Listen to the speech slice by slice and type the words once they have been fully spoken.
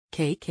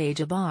KeKe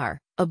Jabarr,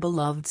 a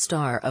beloved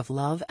star of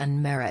Love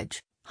and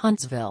Marriage,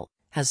 Huntsville,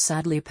 has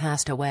sadly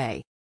passed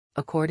away.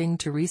 According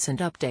to recent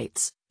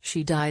updates,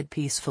 she died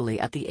peacefully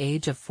at the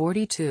age of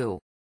 42.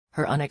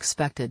 Her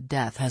unexpected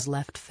death has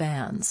left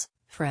fans,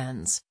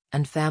 friends,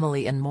 and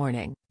family in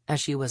mourning, as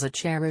she was a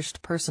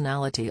cherished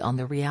personality on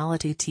the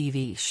reality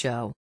TV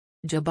show.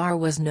 Jabarr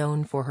was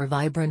known for her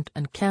vibrant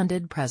and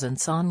candid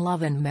presence on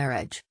Love and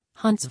Marriage,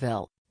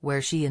 Huntsville,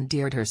 where she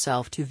endeared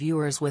herself to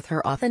viewers with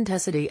her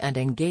authenticity and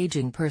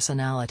engaging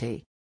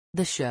personality.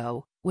 The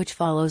show, which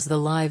follows the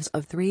lives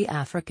of three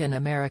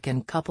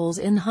African-American couples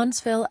in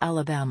Huntsville,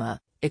 Alabama,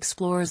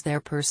 explores their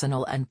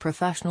personal and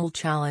professional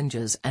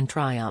challenges and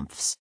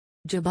triumphs.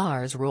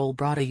 Jabarr's role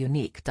brought a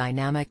unique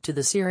dynamic to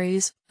the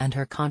series, and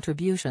her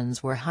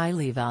contributions were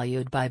highly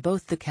valued by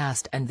both the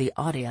cast and the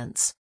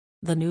audience.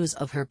 The news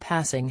of her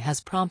passing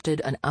has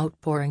prompted an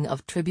outpouring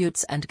of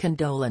tributes and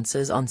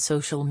condolences on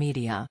social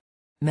media.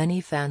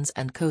 Many fans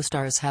and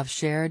co-stars have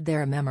shared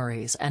their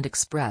memories and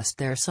expressed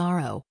their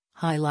sorrow,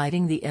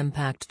 highlighting the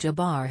impact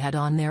Jabarr had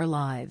on their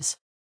lives.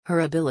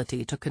 Her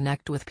ability to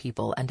connect with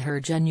people and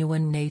her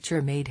genuine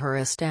nature made her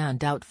a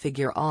standout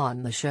figure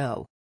on the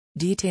show.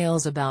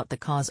 Details about the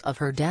cause of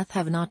her death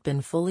have not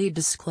been fully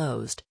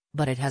disclosed,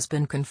 but it has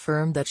been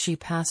confirmed that she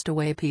passed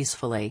away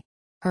peacefully.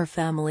 Her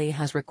family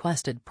has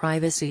requested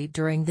privacy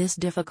during this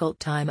difficult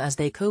time as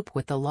they cope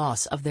with the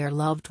loss of their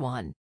loved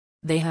one.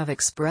 They have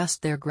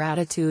expressed their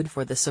gratitude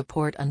for the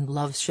support and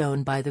love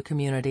shown by the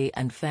community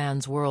and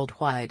fans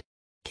worldwide.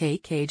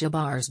 KeKe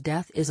Jabarr's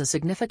death is a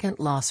significant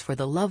loss for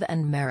the Love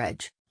and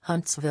Marriage,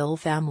 Huntsville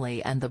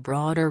family and the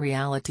broader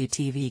reality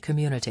TV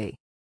community.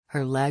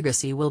 Her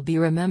legacy will be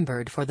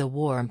remembered for the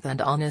warmth and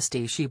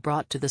honesty she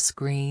brought to the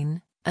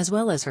screen, as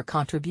well as her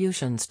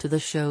contributions to the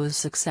show's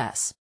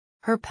success.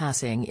 Her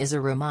passing is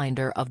a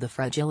reminder of the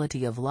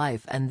fragility of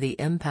life and the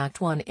impact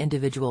one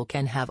individual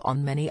can have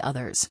on many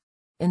others.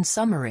 In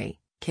summary,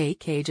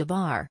 KeKe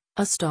Jabarr,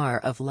 a star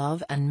of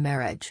Love and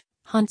Marriage,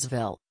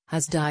 Huntsville,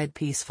 has died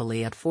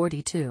peacefully at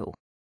 42.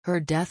 Her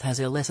death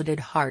has elicited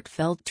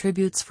heartfelt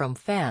tributes from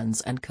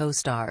fans and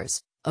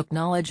co-stars,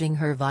 acknowledging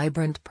her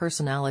vibrant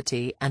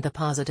personality and the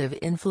positive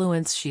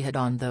influence she had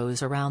on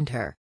those around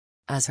her.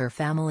 As her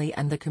family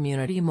and the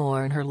community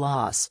mourn her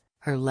loss,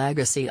 her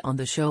legacy on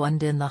the show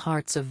and in the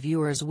hearts of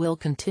viewers will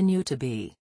continue to be